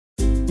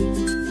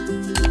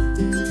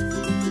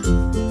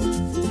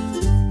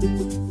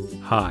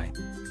Hi,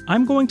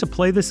 I'm going to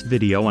play this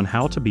video on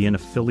how to be an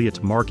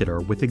affiliate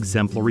marketer with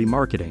Exemplary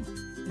Marketing,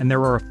 and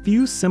there are a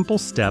few simple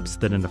steps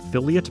that an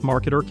affiliate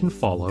marketer can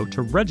follow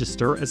to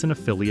register as an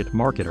affiliate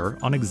marketer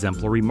on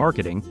Exemplary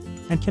Marketing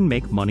and can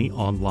make money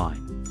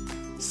online.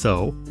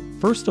 So,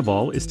 first of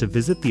all is to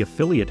visit the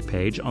affiliate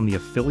page on the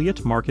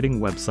affiliate marketing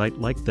website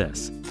like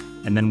this,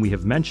 and then we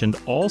have mentioned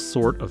all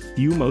sort of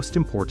few most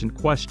important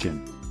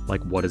questions,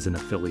 like what is an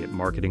affiliate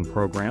marketing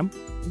program,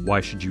 why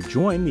should you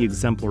join the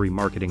Exemplary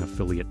Marketing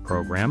Affiliate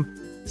Program,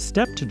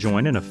 step to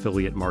join an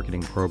affiliate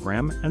marketing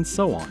program, and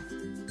so on.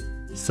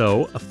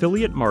 So,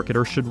 affiliate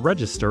marketer should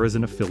register as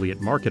an affiliate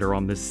marketer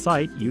on this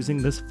site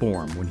using this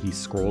form when he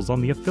scrolls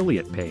on the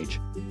affiliate page.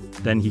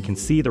 Then he can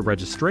see the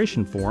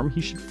registration form.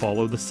 He should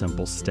follow the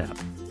simple step.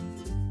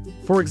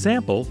 For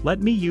example, let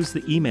me use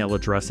the email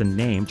address and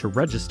name to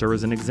register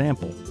as an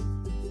example.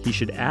 He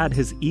should add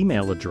his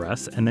email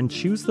address and then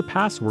choose the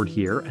password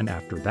here, and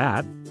after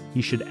that,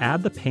 he should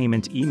add the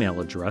payment email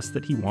address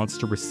that he wants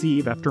to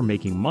receive after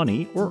making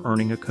money or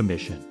earning a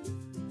commission.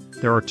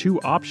 There are two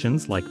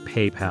options like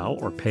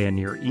PayPal or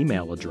Payoneer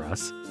email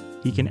address.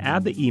 He can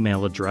add the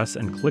email address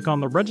and click on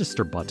the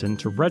register button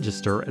to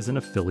register as an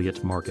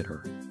affiliate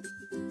marketer.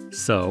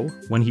 So,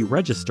 when he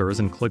registers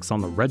and clicks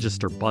on the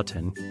register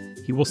button,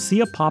 he will see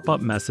a pop-up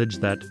message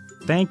that,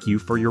 "Thank you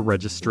for your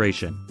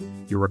registration.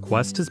 Your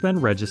request has been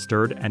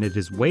registered and it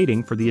is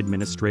waiting for the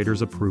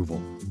administrator's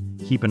approval.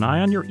 Keep an eye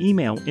on your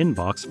email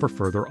inbox for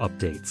further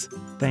updates.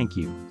 Thank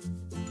you."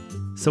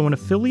 So an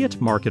affiliate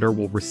marketer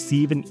will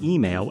receive an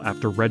email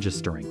after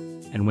registering,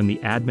 and when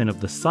the admin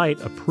of the site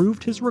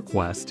approved his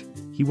request,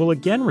 he will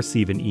again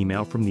receive an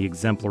email from the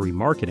Exemplary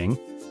Marketing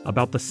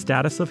about the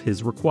status of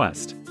his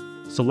request.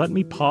 So let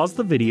me pause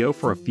the video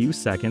for a few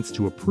seconds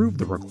to approve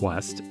the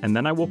request, and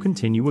then I will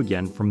continue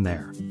again from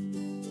there.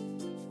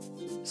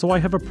 So I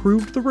have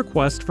approved the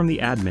request from the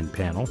admin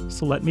panel,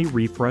 so let me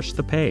refresh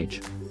the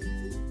page.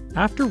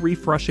 After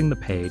refreshing the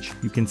page,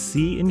 you can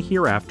see in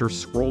here after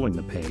scrolling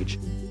the page,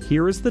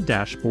 here is the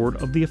dashboard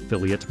of the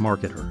affiliate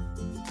marketer.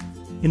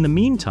 In the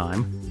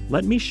meantime,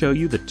 let me show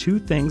you the two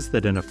things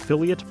that an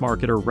affiliate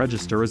marketer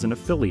register as an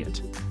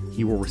affiliate.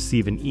 He will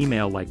receive an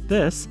email like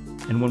this,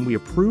 and when we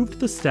approved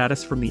the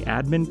status from the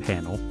admin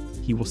panel,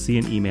 he will see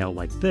an email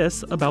like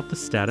this about the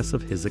status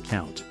of his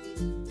account.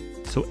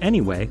 So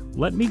anyway,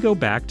 let me go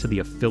back to the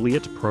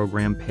affiliate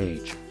program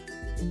page.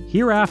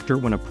 Hereafter,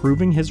 when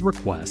approving his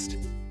request,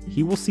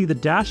 he will see the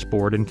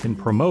dashboard and can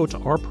promote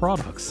our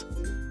products.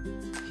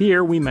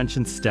 Here we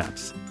mention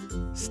steps.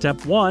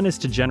 Step 1 is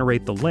to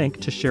generate the link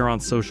to share on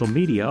social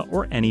media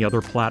or any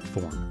other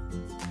platform.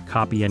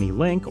 Copy any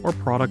link or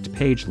product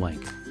page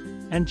link,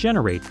 and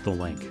generate the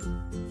link.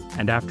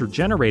 And after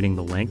generating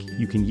the link,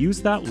 you can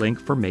use that link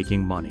for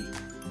making money.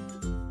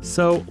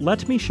 So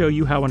let me show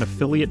you how an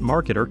affiliate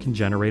marketer can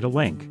generate a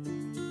link.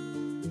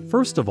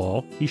 First of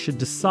all, he should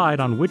decide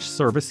on which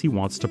service he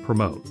wants to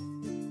promote.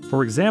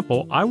 For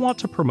example, I want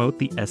to promote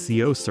the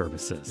SEO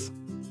services.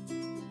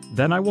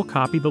 Then I will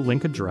copy the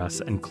link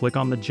address and click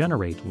on the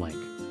Generate link.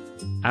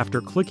 After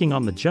clicking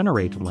on the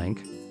Generate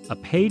link, a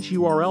page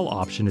URL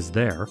option is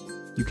there.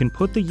 You can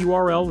put the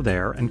URL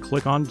there and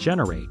click on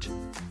Generate.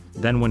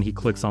 Then when he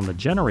clicks on the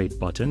Generate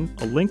button,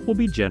 a link will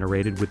be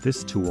generated with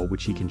this tool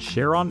which he can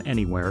share on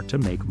anywhere to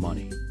make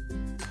money.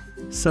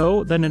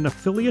 So then an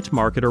affiliate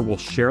marketer will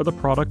share the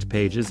product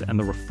pages and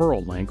the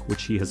referral link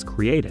which he has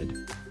created.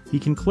 He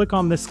can click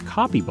on this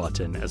Copy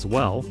button as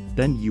well,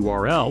 then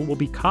URL will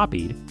be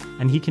copied,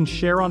 and he can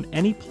share on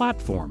any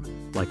platform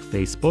like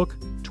Facebook,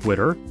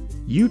 Twitter,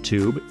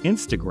 YouTube,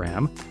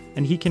 Instagram,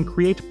 and he can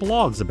create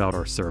blogs about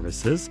our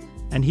services,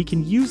 and he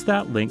can use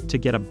that link to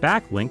get a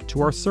backlink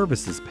to our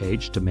services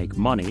page to make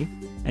money,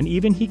 and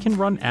even he can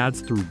run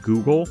ads through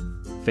Google,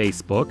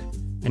 Facebook,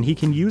 and he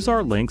can use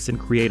our links and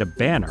create a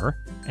banner,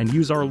 and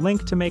use our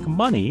link to make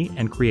money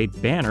and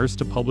create banners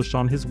to publish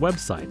on his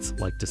websites,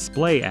 like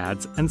display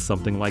ads and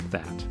something like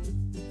that.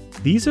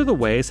 These are the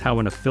ways how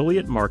an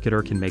affiliate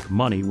marketer can make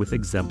money with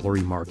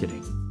Exemplary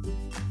Marketing.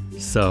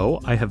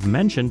 So, I have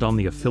mentioned on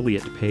the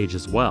affiliate page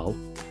as well,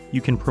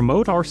 you can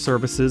promote our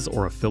services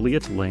or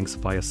affiliate links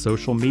via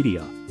social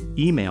media,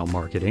 email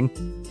marketing,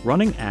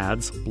 running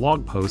ads,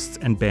 blog posts,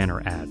 and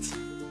banner ads.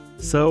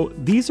 So,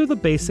 these are the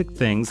basic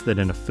things that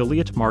an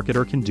affiliate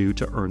marketer can do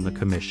to earn the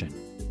commission.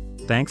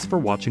 Thanks for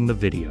watching the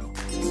video.